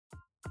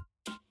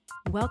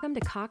Welcome to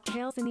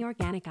Cocktails in the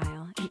Organic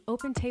Aisle, an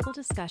open table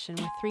discussion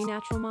where three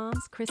natural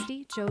moms,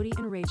 Christy, Jody,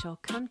 and Rachel,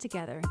 come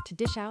together to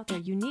dish out their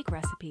unique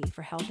recipe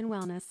for health and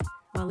wellness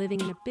while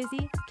living in a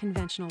busy,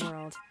 conventional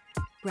world.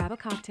 Grab a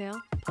cocktail,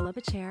 pull up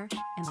a chair,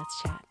 and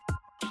let's chat.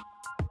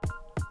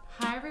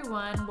 Hi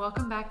everyone,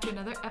 welcome back to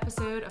another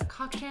episode of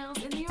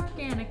Cocktails in the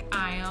Organic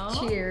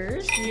Aisle.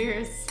 Cheers.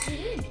 Cheers.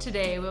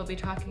 Today we'll be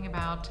talking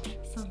about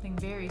something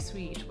very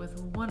sweet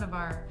with one of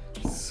our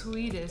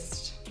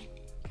sweetest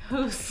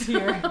hosts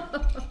here.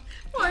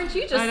 Aren't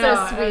you just I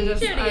know, so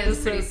sweet? Judy is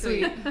so pretty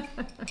sweet.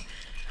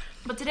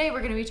 But today we're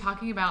going to be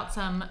talking about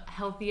some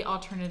healthy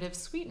alternative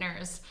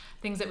sweeteners,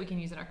 things that we can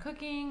use in our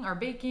cooking, our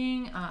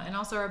baking, and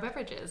also our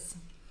beverages.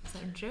 So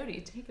Jody,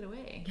 take it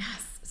away.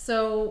 Yes.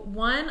 So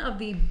one of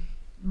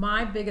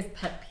my biggest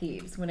pet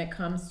peeves when it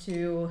comes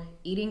to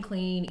eating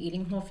clean,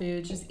 eating whole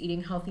foods, just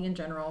eating healthy in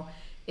general,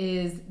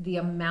 is the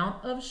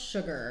amount of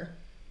sugar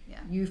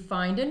you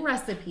find in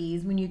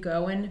recipes when you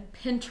go in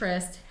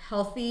Pinterest,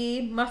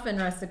 healthy muffin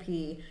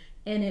recipe,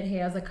 and it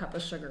has a cup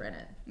of sugar in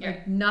it.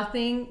 Like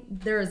nothing,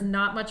 there is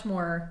not much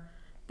more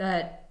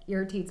that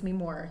irritates me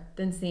more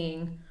than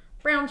seeing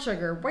brown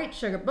sugar, white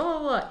sugar, blah,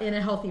 blah, blah, in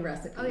a healthy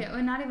recipe. Oh yeah,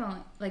 and not even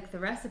like the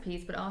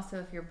recipes, but also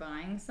if you're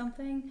buying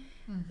something,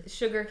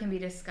 sugar can be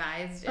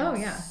disguised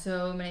in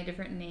so many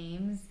different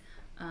names.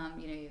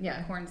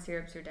 Corn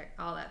syrups,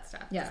 all that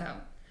stuff. Yeah. So.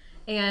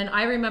 And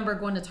I remember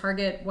going to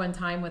Target one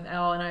time with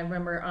Elle, and I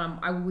remember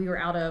we were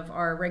out of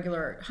our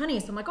regular honey,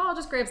 so I'm like, I'll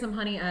just grab some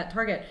honey at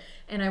Target.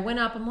 And I went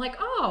up, I'm like,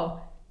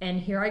 and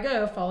here I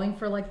go, falling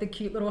for like the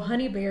cute little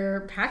Honey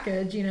Bear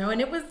package, and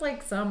it was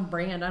like some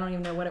brand, I don't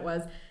even know what it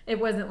was. It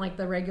wasn't like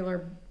the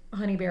regular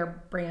Honey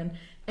Bear brand.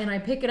 And I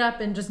pick it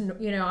up and just,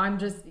 I'm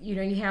just,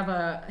 you have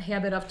a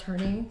habit of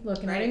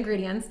looking at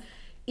ingredients,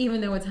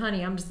 even though it's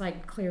honey, I'm just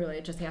like, clearly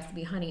it just has to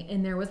be honey.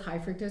 And there was high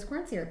fructose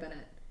corn syrup in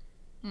it.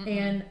 Mm-mm.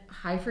 And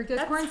high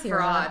fructose corn syrup.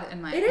 Fraud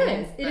in my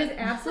opinion. It is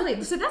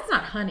absolutely. So that's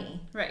not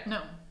honey. Right.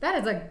 No. That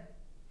is a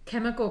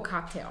chemical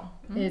cocktail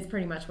is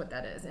pretty much what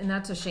that is. And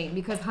that's a shame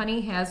because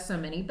honey has so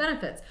many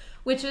benefits,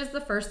 which is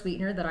the first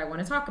sweetener that I want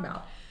to talk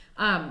about.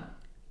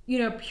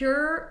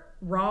 Pure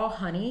raw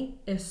honey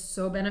is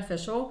so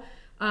beneficial.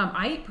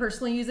 I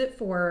personally use it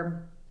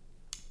for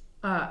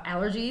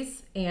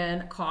allergies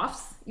and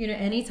coughs.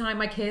 Anytime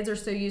my kids are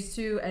so used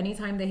to,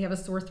 anytime they have a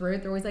sore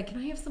throat, they're always like, can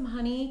I have some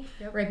honey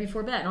right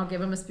before bed? And I'll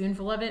give them a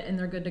spoonful of it and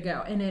they're good to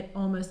go. And it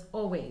almost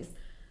always,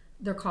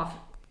 their cough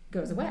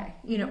goes away,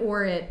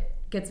 or it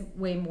gets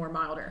way more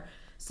milder.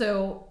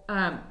 So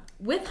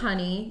with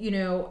honey,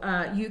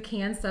 you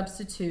can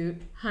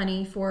substitute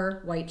honey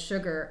for white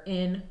sugar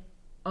in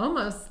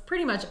almost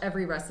pretty much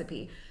every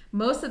recipe.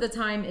 Most of the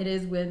time it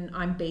is when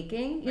I'm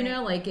baking,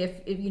 like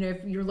if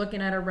you're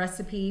looking at a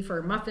recipe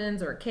for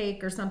muffins or a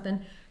cake or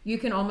something, you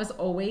can almost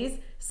always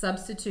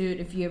substitute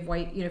if you have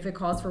white, if it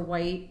calls for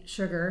white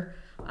sugar,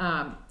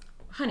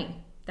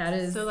 honey. That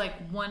is. So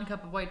like 1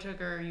 cup of white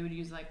sugar, you would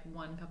use like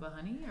 1 cup of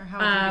honey, or how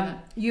would you do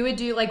that? You would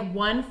do like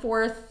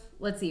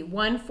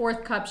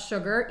 1/4 cup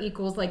sugar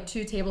equals like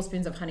 2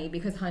 tablespoons of honey,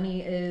 because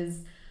honey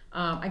is,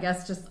 I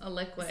guess, just a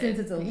liquid. Since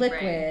it's a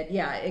liquid,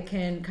 it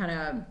can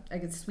I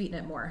could sweeten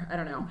it more. I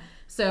don't know.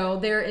 So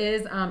there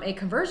is a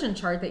conversion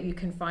chart that you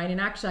can find, and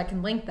actually I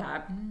can link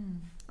that.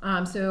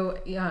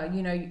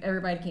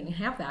 Everybody can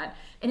have that,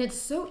 and it's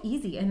so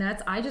easy. And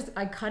that's I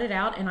cut it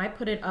out and I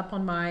put it up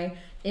on my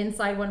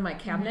inside one of my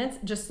cabinets,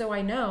 just so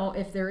I know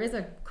if there is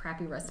a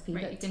crappy recipe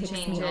that you can ticks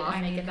change me it off.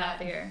 and make it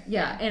healthier.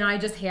 Yeah, and I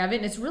just have it,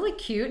 and it's really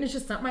cute, and it's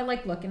just something I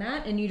like looking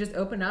at, and you just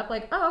open up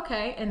like, oh,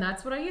 okay, and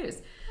that's what I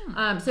use.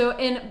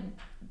 And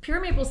pure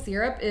maple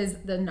syrup is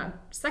the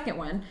second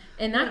one,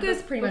 and that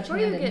goes pretty much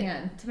hand in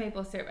hand. To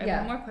maple syrup, I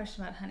have one more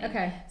question about honey.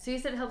 Okay. So you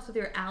said it helps with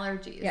your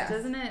allergies. Yes.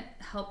 Doesn't it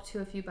help too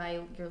if you buy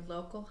your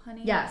local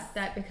honey? Yes.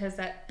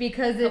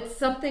 Because it's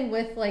something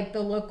with like the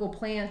local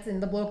plants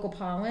and the local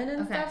pollen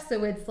and stuff.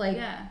 So it's like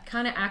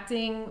kind of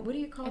acting. What do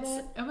you call that?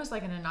 It's almost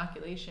like an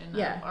inoculation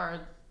of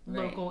our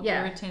local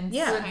irritants.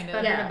 Yeah. So it's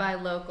better to buy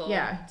local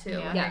too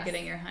when you're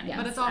getting your honey. Yes.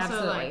 But it's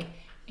also like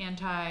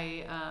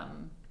anti.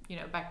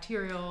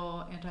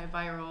 Bacterial,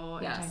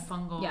 antiviral,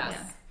 antifungal,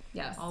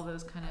 yes, all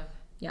those kind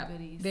of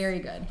goodies. Very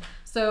good.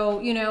 So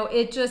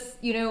it just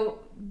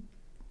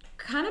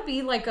kind of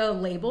be like a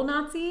label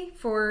Nazi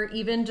for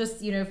even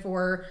just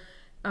for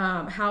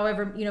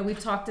however we've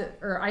talked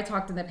I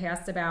talked in the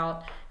past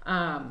about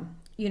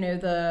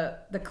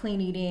the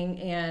clean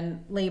eating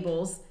and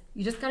labels.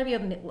 You just got to be a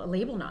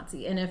label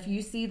Nazi, and if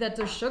you see that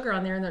there's sugar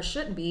on there and there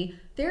shouldn't be,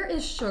 there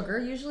is sugar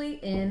usually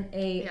in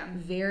a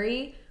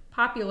very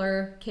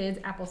popular kids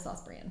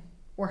applesauce brand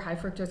or high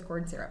fructose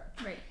corn syrup.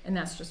 Right. And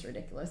that's just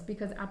ridiculous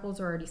because apples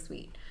are already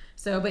sweet.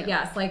 So, but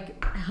yes,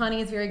 like honey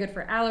is very good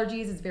for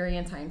allergies. It's very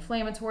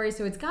anti-inflammatory.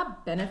 So it's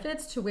got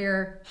benefits to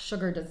where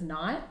sugar does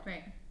not.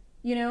 Right.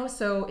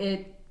 So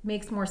it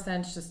makes more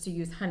sense just to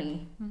use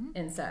honey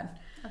instead.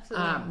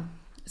 Absolutely.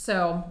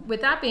 So with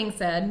that being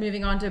said,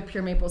 moving on to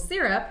pure maple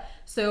syrup.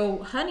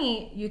 So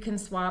honey, you can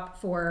swap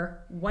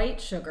for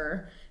white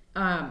sugar.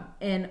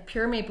 And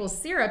pure maple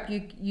syrup,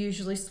 you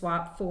usually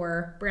swap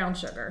for brown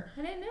sugar.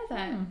 I didn't know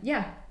that.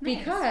 Yeah, Nice.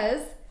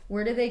 because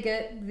where do they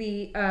get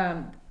the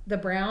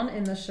brown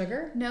in the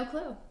sugar? No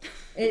clue.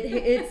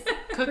 It's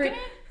Cooking it?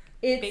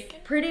 It's Bacon?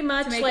 pretty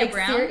much To make like it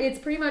brown? it's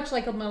pretty much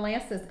like a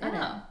molasses in it.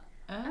 Oh.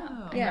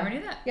 Oh. I Yeah. never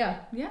knew that. Yeah,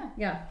 Yeah.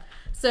 yeah.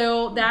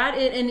 So that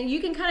and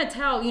you can kind of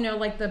tell,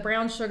 like the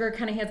brown sugar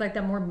kind of has like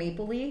that more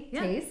mapley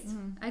Yeah. taste.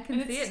 I can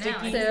And see it's it now.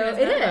 sticky. I So didn't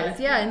it know that. is,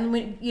 yeah. And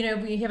when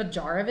when you have a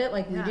jar of it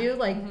like Yeah. we do,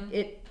 like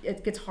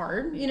it gets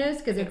hard,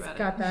 because it's about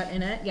got that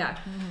in it. Yeah.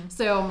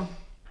 So,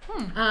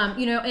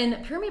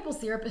 and pure maple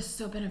syrup is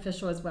so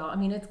beneficial as well. I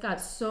mean, it's got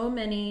so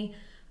many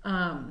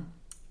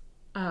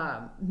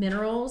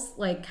minerals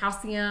like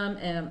calcium,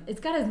 and it's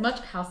got as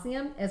much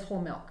calcium as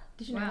whole milk.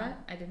 Did you know Wow. that?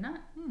 I did not.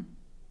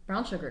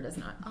 Brown sugar does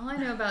not. All I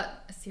know about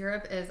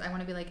syrup is I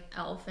want to be like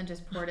Elf and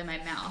just pour it in my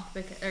mouth,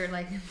 or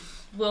like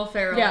Will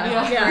Ferrell.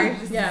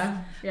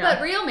 Yeah.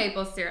 But real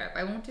maple syrup,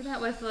 I won't do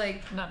that with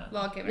like No.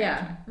 volcano.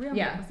 Yeah, Real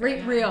yeah, maple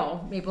syrup.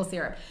 real maple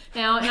syrup.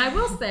 Now, and I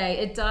will say,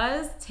 it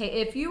does take,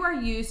 if you are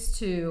used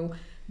to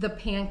the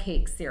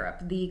pancake syrup,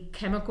 the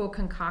chemical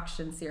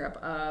concoction syrup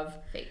of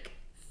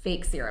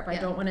fake syrup. I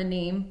Yeah. don't want to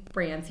name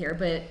brands here,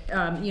 but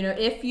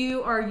if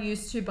you are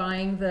used to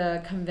buying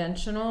the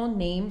conventional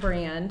name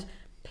brand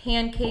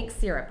pancake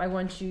syrup, I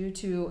want you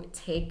to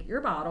take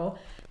your bottle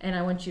and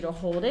I want you to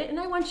hold it and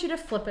I want you to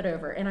flip it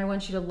over and I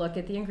want you to look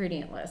at the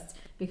ingredient list,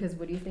 because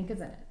what do you think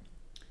is in it?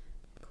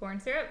 Corn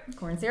syrup,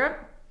 Corn syrup,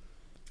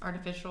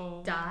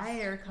 Artificial dye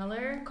or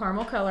color.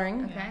 caramel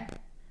coloring. Okay.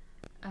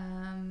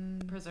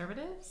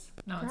 preservatives?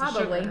 No,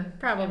 Probably, it's a sugar.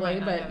 probably, It might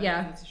not but have it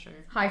yeah. because it's a sugar.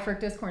 High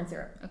fructose corn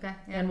syrup Okay.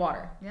 Yeah. and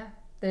water. Yeah.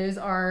 Those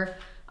are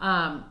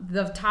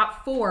the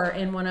top 4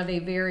 in one of a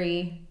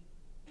very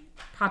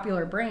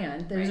popular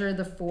brand. Those Right. are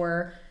the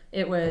 4.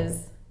 It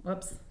was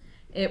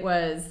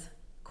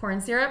corn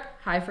syrup,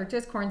 high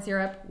fructose corn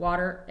syrup,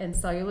 water, and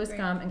cellulose Right.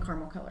 gum, and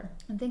caramel color.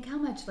 And think how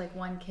much like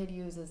one kid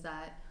uses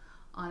that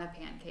on a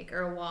pancake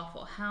or a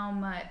waffle. How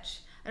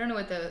much? I don't know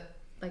what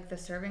the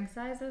serving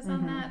size is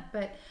on that,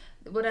 but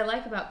what I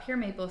like about pure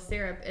maple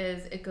syrup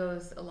is it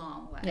goes a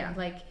long way. Yeah.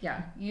 Like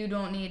Yeah. you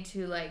don't need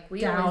to like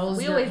we Douse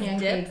always your dip.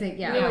 pancakes.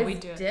 Yeah. We Yeah, always we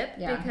do it. dip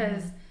Yeah.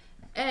 because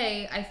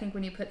I think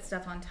when you put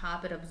stuff on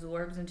top, it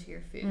absorbs into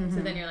your food. So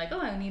then you're like, oh,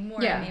 I need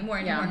more. Yeah. I need more.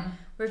 I need Yeah. more.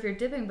 Or if you're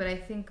dipping, but I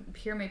think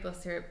pure maple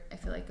syrup, I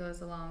feel like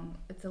goes along.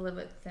 It's a little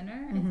bit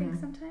thinner, I think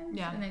sometimes.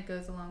 Yeah. And it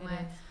goes a long It way.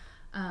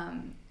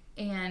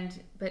 is.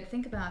 But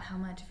think about how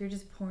much, if you're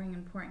just pouring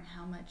and pouring,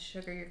 how much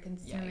sugar you're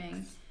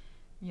consuming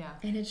Yeah.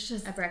 And it's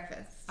just at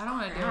breakfast. I don't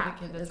want to deal with a crap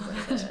kid is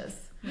that's what it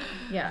is.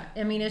 Yeah,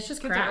 I mean, it's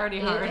just Kids are crap. already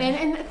hard.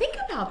 And think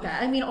about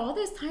that. I mean, all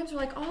those times we're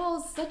like,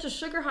 oh, it's such a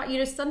sugar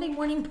high, Sunday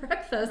morning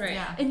breakfast, Right.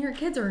 Yeah. and your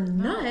kids are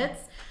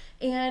nuts.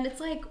 And it's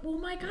like, well,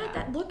 my God, Yeah.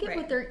 that look at Right.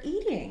 what they're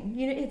eating.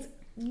 It's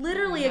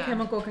literally a Yeah.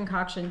 chemical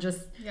concoction.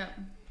 Just Yep.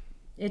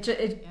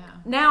 Yeah.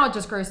 now it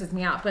just grosses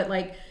me out. But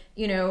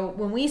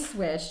when we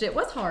switched, it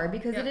was hard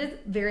because Yep. it is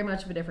very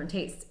much of a different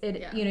taste.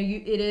 It Yeah.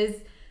 it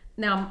is.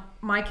 Now,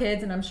 my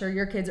kids, and I'm sure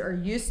your kids, are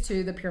used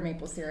to the pure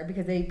maple syrup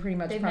because they pretty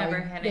much They've probably,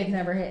 never had it. they've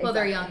never had. Well,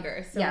 they're exactly.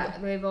 younger, so Yeah.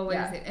 they've always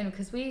Yeah. and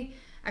because we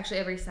actually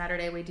every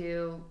Saturday we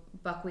do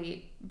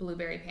buckwheat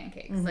blueberry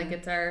pancakes. Like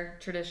it's our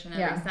tradition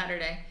every Yeah.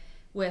 Saturday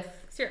with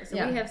syrup. So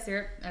Yeah. we have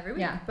syrup every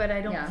week, Yeah. but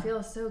I don't Yeah.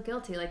 feel so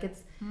guilty. Like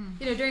it's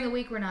during the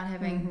week we're not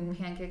having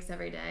pancakes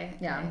every day.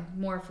 Yeah.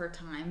 More for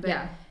time, but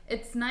Yeah.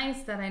 it's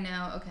nice that I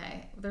know.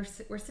 Okay,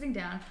 we're sitting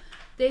down.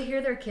 They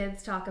hear their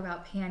kids talk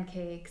about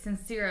pancakes and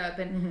syrup,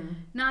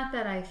 and not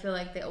that I feel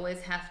like they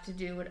always have to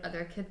do what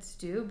other kids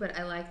do, but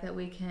I like that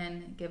we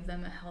can give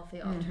them a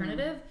healthy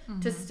alternative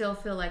to still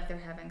feel like they're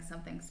having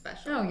something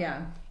special. Oh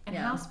yeah. And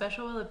yeah. how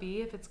special will it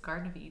be if it's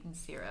Garden of Eden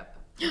syrup?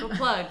 Little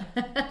plug.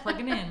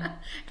 Plugging in.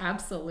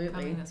 Absolutely.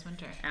 Coming this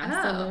winter.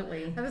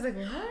 Absolutely. Oh, I was like,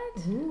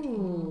 what?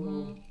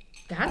 Ooh.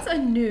 That's a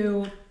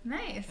new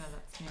Nice. Yeah,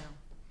 that's new.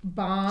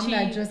 bomb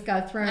that Cheese. just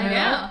got thrown I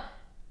out. know.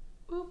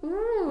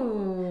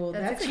 Ooh,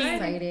 That's that's exciting.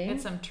 exciting.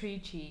 It's some tree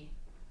chi.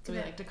 That's what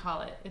we like to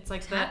call it. It's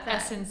like Tap the that.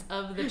 essence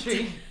of the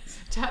tree.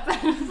 Tap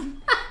that.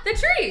 The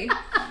tree.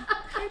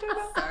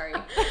 Sorry.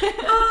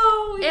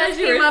 Oh, you As guys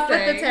you came were up with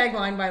saying. the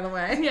tagline, by the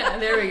way. Yeah,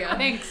 there we go.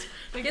 Thanks.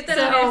 Get that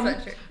So, on your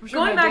sweatshirt. I'm sure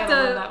Going my back dad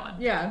will to love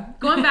that one.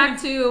 going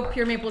back to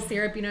pure maple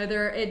syrup,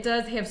 it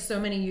does have so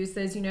many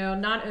uses.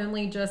 Not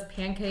only just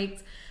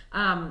pancakes.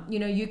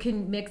 You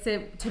can mix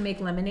it to make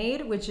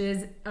lemonade, which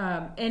is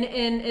and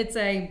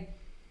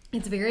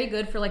it's very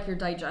good for your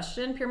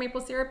digestion. Pure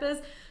maple syrup is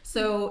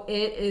so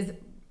it is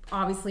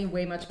obviously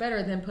way much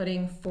better than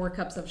putting 4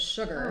 cups of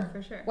sugar, Oh,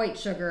 for sure. white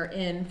sugar,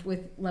 in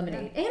with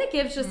lemonade, and it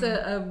gives just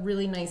a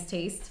really nice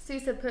taste. So you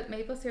said put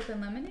maple syrup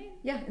in lemonade?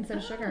 Yeah, instead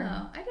of sugar.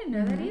 Oh, I didn't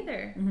know that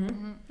either.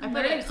 I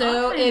put it.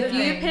 So all kinds if of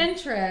you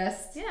things.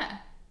 Pinterest Yeah,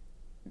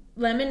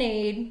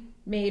 lemonade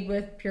made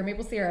with pure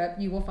maple syrup,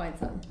 you will find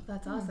some.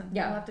 that's awesome.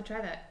 Yeah. I'll have to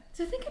try that.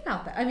 So think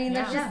about that. I mean,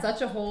 there's Yeah. just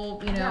such a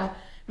whole, Yeah.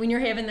 when you're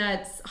having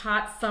that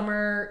hot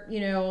summer,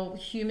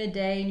 humid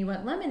day and you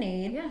want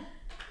lemonade, Yeah.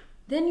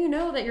 then you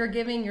know that you're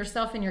giving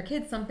yourself and your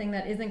kids something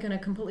that isn't going to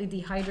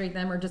completely dehydrate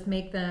them or just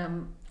make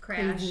them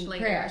crash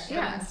later.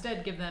 Yeah.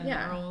 Instead, give them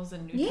Yeah. minerals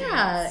and nutrients.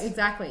 Yeah,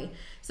 exactly.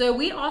 So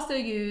we also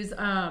use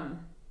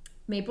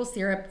maple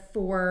syrup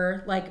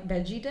for like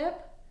veggie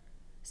dip.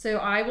 So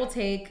I will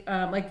take,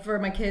 like for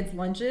my kids'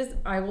 lunches,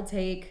 I will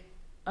take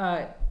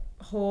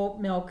whole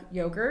milk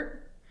yogurt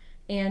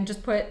and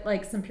just put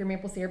like some pure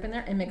maple syrup in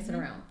there and mix it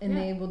around. And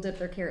they will dip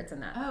their carrots in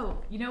that.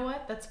 Oh, you know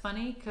what? That's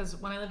funny because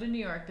when I lived in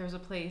New York, there was a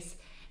place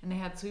and they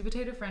had sweet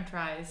potato french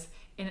fries.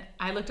 And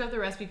I looked up the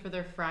recipe for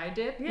their fry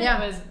dip.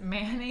 Yeah. It was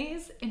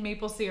mayonnaise and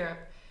maple syrup.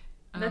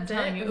 And That's I'm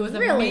telling it? you, it was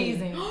Really?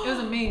 amazing. It was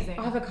amazing.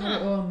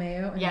 Avocado oil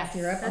mayo and Yes.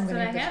 syrup. That's I'm what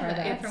going I to have to have.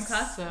 try that. From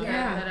Costco. So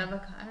Yeah. That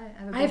avocado.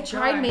 I have a I've big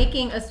tried jar.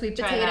 making a sweet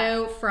Try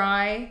potato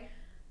fry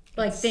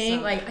like It's thing.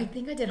 so Like good. I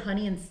think I did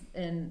honey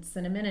and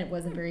cinnamon. It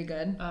wasn't very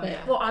good. Oh, but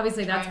yeah. well,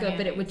 obviously that's Try good,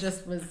 but it would mayonnaise.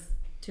 just was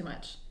too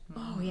much.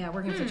 Oh yeah,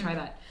 we're going to have to try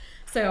that.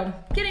 So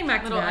getting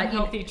back Little to that,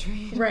 unhealthy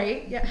treat.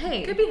 right? Yeah.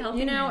 Hey, Could be healthy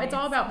You know, it's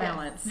all about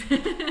mayonnaise.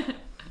 balance.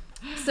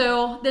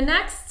 So the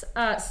next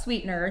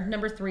sweetener,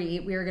 number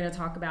 3, we are going to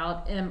talk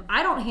about.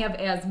 I don't have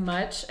as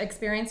much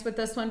experience with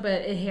this one,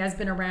 but it has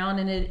been around,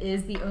 and it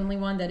is the only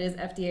one that is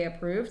FDA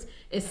approved.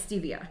 Is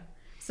stevia.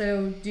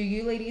 So, do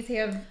you ladies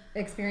have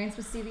experience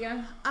with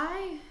stevia?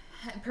 I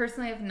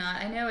personally have not.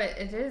 I know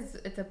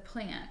it's a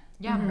plant.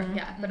 Yeah.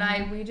 Yeah,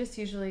 but we just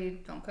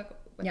usually don't cook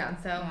with Yeah.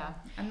 it. So Yeah.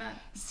 I'm not.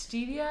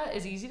 Stevia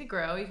is easy to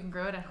grow. You can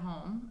grow it at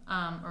home,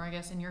 or I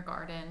guess in your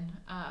garden.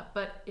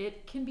 But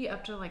it can be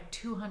up to like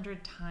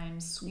 200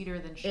 times sweeter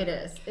than sugar. It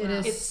is. It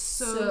is. It's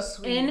so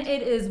sweet. And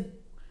it is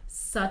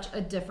such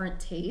a different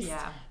taste.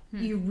 Yeah.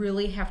 You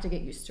really have to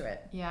get used to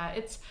it. Yeah,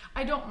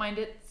 I don't mind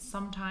it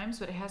sometimes,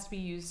 but it has to be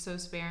used so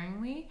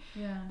sparingly.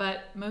 Yeah.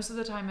 But most of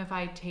the time, if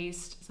I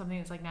taste something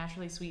that's like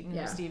naturally sweetened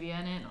with stevia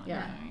in it, I'm like,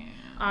 Yeah.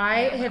 "Oh, I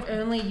have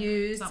only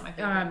used not my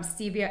favorite.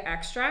 stevia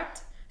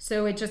extract.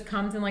 So it just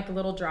comes in like a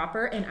little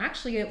dropper. And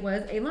actually, it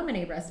was a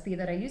lemonade recipe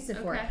that I used it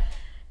for. Okay.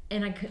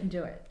 And I couldn't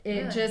do it. It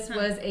Really? just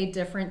was a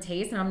different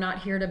taste. And I'm not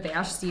here to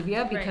bash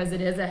stevia because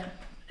it is a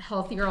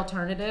healthier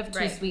alternative to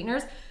Right.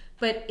 sweeteners.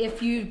 But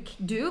if you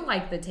do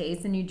like the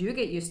taste and you do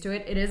get used to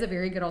it, it is a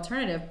very good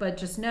alternative. But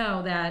just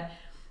know that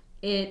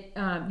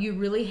you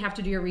really have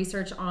to do your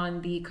research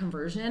on the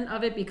conversion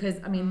of it because,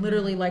 I mean,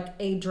 literally like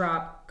a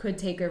drop could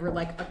take over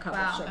like a cup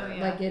of sugar. Oh,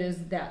 yeah. Like it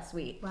is that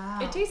sweet. Wow.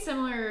 It tastes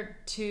similar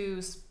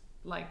to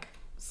like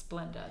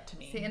Splenda to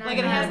me. See, and like I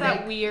it has have, that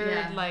like, weird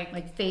yeah.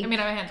 Like fake I mean,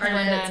 I had Splenda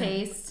Splenda and,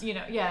 taste. You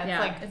know, yeah. It's Yeah.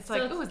 like it's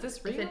like, still- oh, is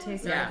this real? If it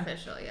tastes Yeah.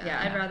 artificial,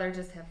 Yeah. I'd rather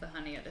just have the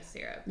honey or the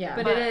syrup. Yeah.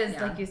 But But- it is,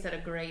 yeah. like you said, a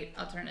great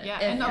alternative. Yeah,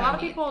 if and a you lot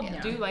of need- people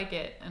yeah. do like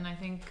it, and I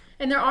think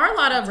And there are a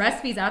lot of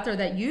recipes out there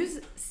that use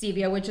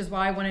stevia, which is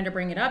why I wanted to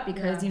bring it up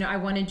because, Yeah. I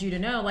wanted you to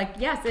know, like,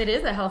 yes, it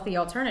is a healthy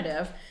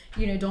alternative.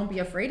 Don't be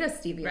afraid of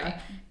stevia. Right.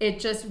 It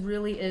just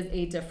really is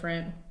a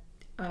different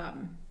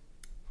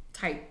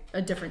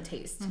a different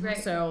taste. Right.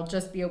 So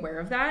just be aware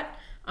of that.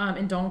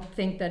 And don't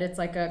think that it's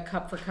like a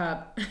cup for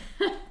cup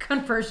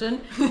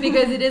conversion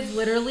because it is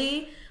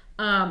literally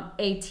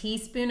a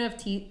teaspoon of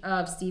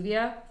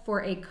stevia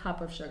for a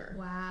cup of sugar.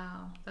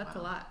 Wow. That's a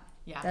lot.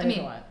 yeah, That I is mean,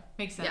 a lot.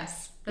 makes sense.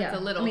 Yes. That's Yeah.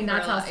 a little. I mean, for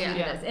that's a how lot, sweet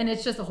yeah. it is. And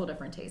it's just a whole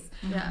different taste.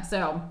 Yeah.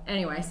 So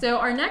anyway, so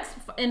our next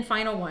and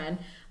final one,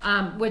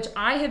 which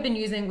I have been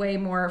using way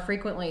more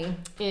frequently,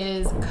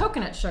 is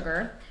coconut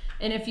sugar.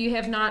 And if you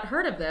have not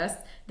heard of this,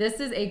 this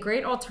is a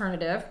great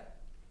alternative.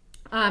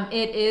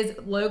 It is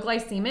low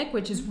glycemic,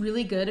 which is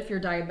really good if you're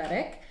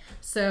diabetic.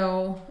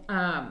 So,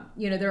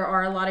 there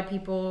are a lot of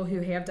people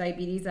who have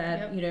diabetes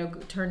that,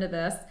 turn to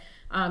this.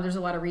 There's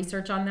a lot of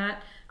research on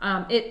that.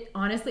 It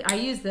honestly, I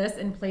use this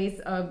in place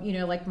of,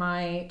 like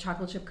my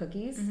chocolate chip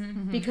cookies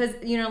because,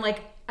 you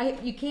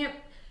can't,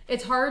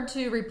 it's hard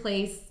to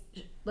replace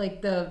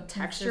like the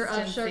texture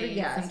of sugar, Consistency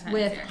yes, sometimes,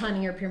 with yeah.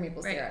 honey or pure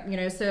maple Right.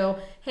 syrup, so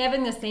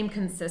having the same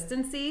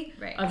consistency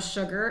Right. of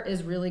sugar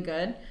is really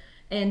good.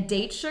 And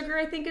date sugar,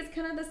 I think, is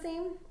kind of the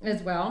same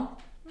as well.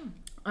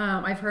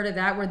 I've heard of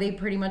that where they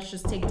pretty much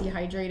just take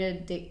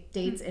dehydrated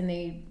dates and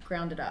they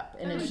ground it up,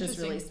 and Oh, it's just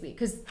really interesting. sweet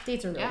because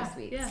dates are really Yeah,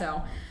 sweet. yeah.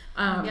 So,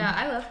 Yeah,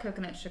 I love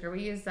coconut sugar.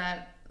 We use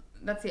that.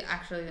 That's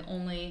actually the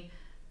only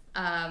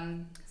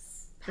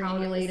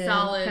Granulated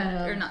solid kind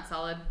of- or not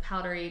solid,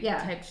 powdery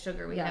Yeah. type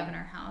sugar we Yeah. have in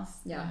our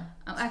house. yeah,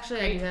 Actually,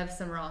 I do have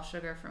some raw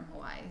sugar from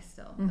Hawaii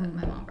still that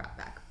my mom brought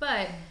back.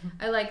 But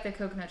I like the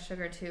coconut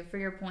sugar too. For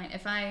your point,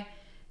 if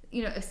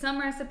some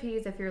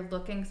recipes, if you're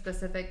looking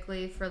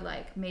specifically for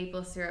like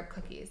maple syrup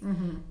cookies,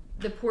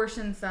 the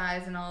portion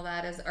size and all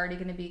that is already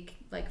going to be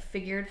like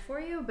figured for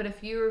you. But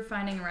if you're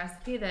finding a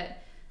recipe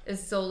that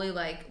is solely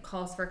like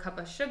calls for a cup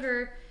of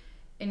sugar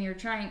and you're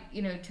trying,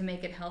 to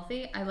make it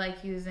healthy, I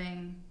like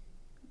using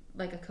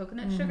like a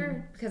coconut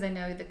sugar because I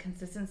know the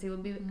consistency will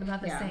be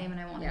about the Yeah. same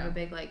and I won't Yeah. have a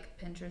big like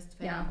Pinterest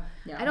fail. Yeah.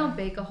 Yeah. I don't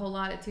bake a whole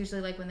lot. It's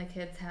usually like when the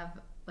kids have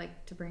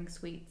like to bring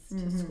sweets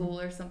to school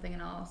or something,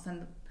 and I'll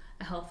send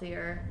a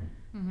healthier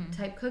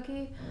type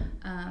cookie.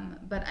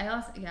 But I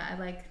also, I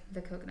like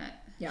the coconut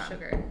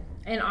sugar.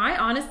 And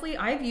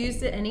I've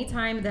used it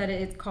anytime that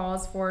it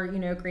calls for,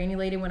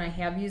 granulated when I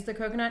have used the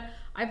coconut.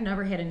 I've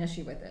never had an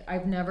issue with it.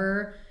 I've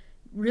never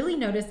really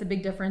notice a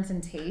big difference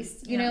in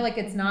taste. You know, like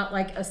it's not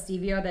like a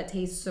stevia that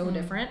tastes so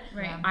different.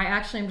 Right. I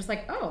actually am just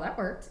like, oh, that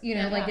worked. You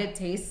know, like it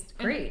tastes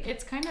great. And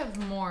it's kind of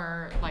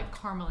more like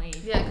caramely.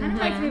 Yeah, it kind of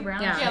reminds me of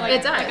brown Yeah, sugar. Yeah, like,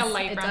 it does. like a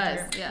light it brown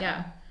does. sugar.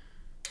 Yeah.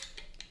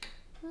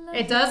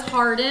 It does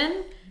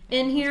harden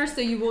in here,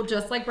 so you will,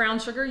 just like brown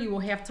sugar, you will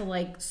have to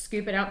like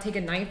scoop it out, take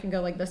a knife and go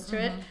like this to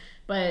it.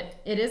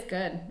 But it is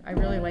good. I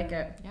really like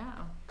it. Yeah.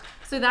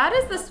 So that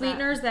is the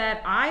sweeteners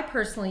that I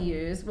personally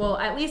use. Well,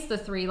 at least the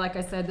 3, like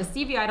I said. The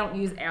stevia I don't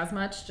use as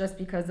much just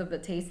because of the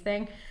taste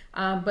thing.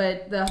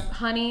 But the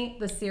honey,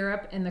 the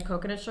syrup, and the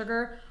coconut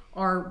sugar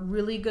are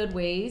really good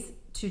ways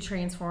to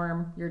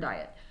transform your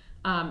diet.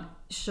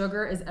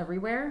 Sugar is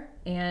everywhere.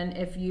 And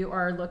if you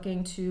are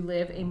looking to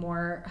live a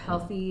more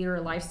healthier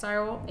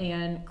lifestyle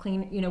and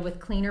clean, you know, with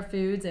cleaner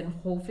foods and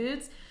whole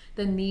foods,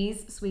 then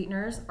these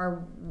sweeteners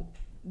are,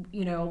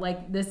 you know,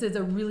 like this is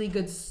a really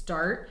good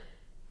start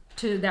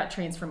to that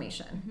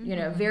transformation. You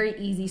know, very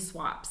easy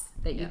swaps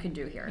that you can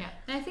do here. Yeah.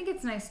 And I think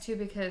it's nice too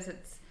because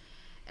it's,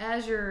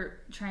 as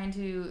you're trying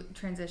to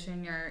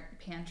transition your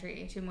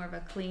pantry to more of a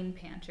clean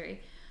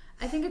pantry,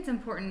 I think it's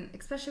important,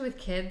 especially with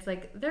kids,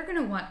 like they're going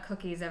to want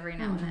cookies every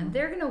now and then.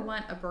 They're going to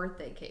want a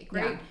birthday cake,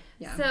 right?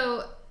 Yeah.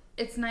 So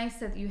it's nice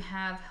that you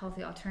have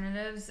healthy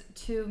alternatives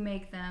to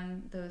make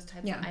them those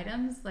types of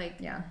items. Like,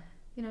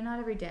 you know, not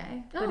every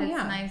day, but it's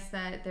nice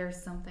that there's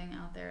something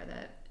out there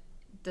that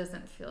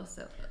doesn't feel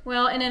so good.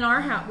 Well, and in our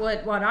house,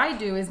 what I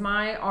do is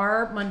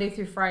our Monday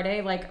through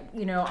Friday, like,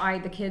 you know,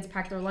 the kids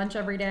pack their lunch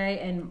every day,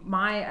 and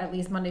at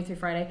least Monday through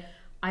Friday,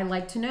 I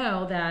like to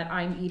know that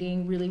I'm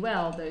eating really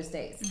well those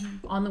days.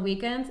 On the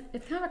weekends,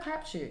 it's kind of a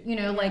crapshoot. You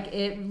know, like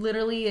it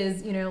literally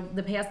is, you know,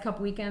 the past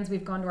couple weekends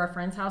we've gone to our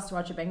friend's house to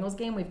watch a Bengals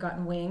game. We've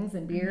gotten wings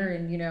and beer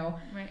and, you know,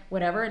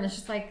 whatever. And it's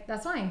just like,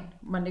 that's fine.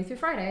 Monday through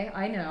Friday,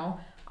 I know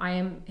I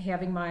am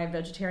having my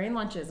vegetarian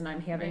lunches and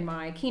I'm having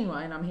my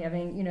quinoa and I'm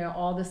having, you know,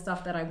 all the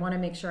stuff that I want to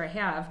make sure I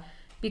have,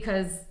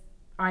 because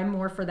I'm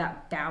more for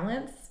that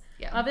balance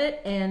of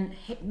it and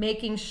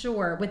making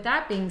sure. With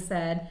that being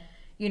said,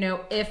 you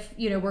know, if,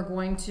 you know, we're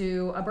going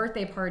to a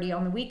birthday party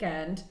on the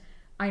weekend,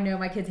 I know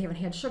my kids haven't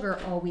had sugar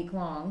all week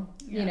long,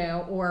 you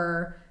know,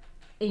 or,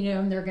 you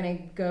know, and they're going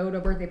to go to a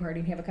birthday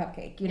party and have a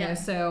cupcake, you know,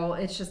 so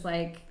it's just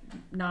like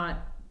not,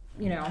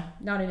 you know,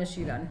 not an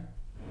issue then.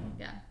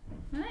 Yeah.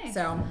 Nice.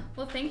 So,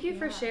 well, thank you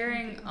for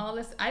sharing all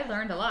this. I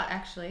learned a lot,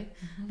 actually.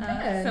 So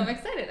I'm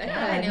excited. I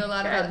thought I Good. knew a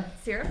lot about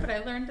syrup, but I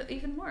learned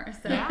even more.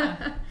 So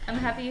I'm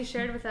happy you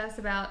shared with us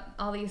about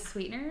all these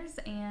sweeteners.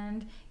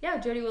 And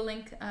Jody will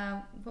link.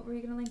 What were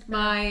you going to link?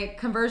 My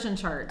conversion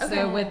chart. Okay.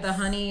 So with the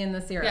honey and the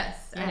syrup.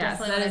 Yes, I Yes,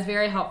 definitely that wanna- is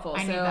very helpful.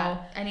 I need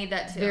that. I need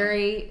that too.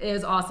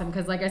 Is awesome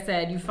because, like I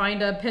said, you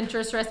find a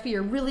Pinterest recipe,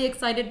 you're really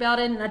excited about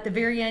it, and at the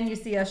very end you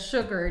see a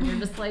sugar, and you're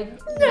just like,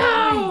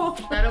 no.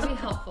 That'll be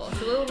helpful.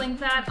 So we'll link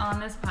that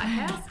on this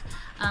podcast.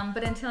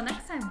 But until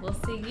next time, we'll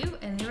see you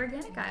in the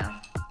organic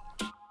aisle.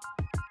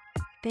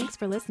 Thanks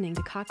for listening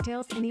to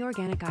Cocktails in the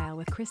Organic Aisle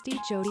with Christy,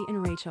 Jody,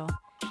 and Rachel.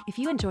 If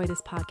you enjoy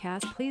this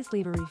podcast, please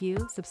leave a review,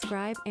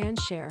 subscribe, and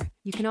share.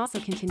 You can also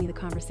continue the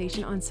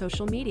conversation on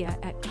social media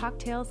at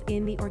Cocktails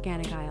in the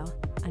Organic Aisle.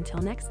 Until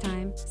next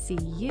time, see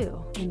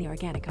you in the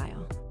Organic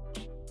Aisle.